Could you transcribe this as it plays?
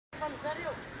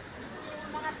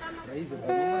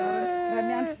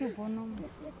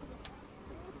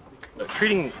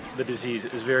Treating the disease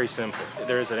is very simple.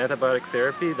 There is an antibiotic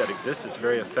therapy that exists, it's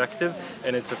very effective,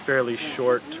 and it's a fairly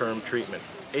short-term treatment.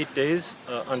 8 days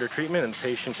under treatment and the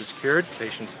patient is cured, the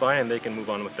patient's fine, and they can move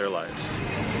on with their lives.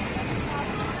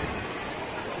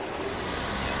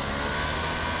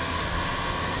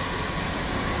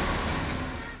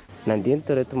 Nandeha ny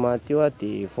traitement teo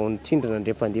dia vao nitsindrina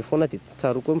indray mpandeha foana dia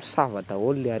tsaroako hoe misava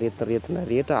daholo ilay aretina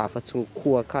rehetra afa-tsy ny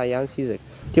kohaka ihany sisa.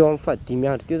 Teo amin'ny fahadimy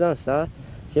andro teo zany za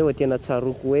zay vao tena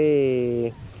tsaroako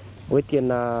hoe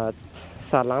tena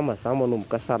salama za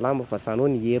manomboka salama fa zany hoe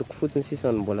ny heriko fotsiny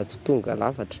sisa mbola tsy tonga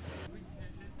lafatra.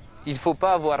 Il ne faut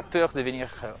pas avoir peur de venir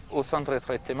au centre de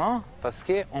traitement parce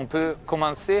qu'on peut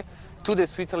commencer tout de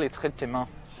suite les traitements.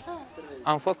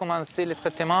 Une fois commencé les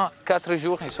traitements, 4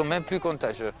 jours, ils ne sont même plus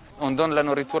contagieux. On donne la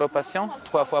nourriture aux patients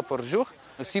 3 fois par jour,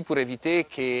 aussi pour éviter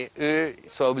qu'eux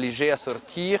soient obligés à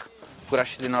sortir pour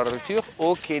acheter de la nourriture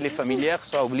ou que les familières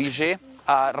soient obligés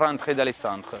à rentrer dans les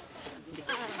centres.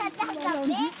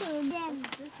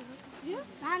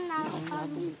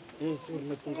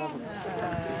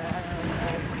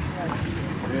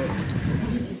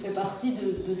 Il fait partie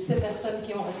de ces personnes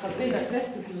qui ont rattrapé la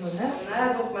peste pulmonaire. On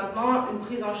a donc maintenant une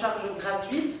prise en charge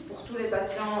gratuite pour tous les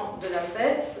patients de la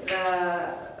peste.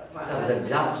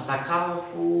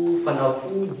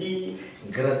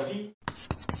 Gratuit.